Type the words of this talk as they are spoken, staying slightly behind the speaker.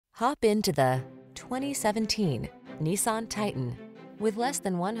Hop into the 2017 Nissan Titan. With less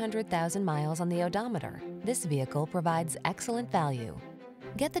than 100,000 miles on the odometer, this vehicle provides excellent value.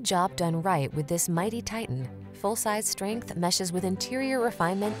 Get the job done right with this mighty Titan. Full-size strength meshes with interior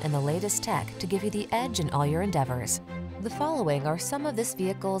refinement and the latest tech to give you the edge in all your endeavors. The following are some of this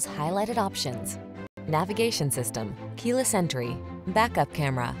vehicle's highlighted options: navigation system, keyless entry, backup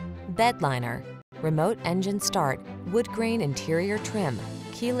camera, bed liner, remote engine start, wood grain interior trim,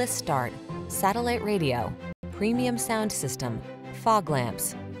 keyless start, satellite radio, premium sound system, fog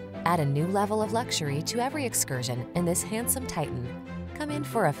lamps. Add a new level of luxury to every excursion in this handsome Titan. Come in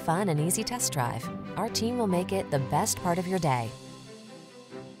for a fun and easy test drive. Our team will make it the best part of your day.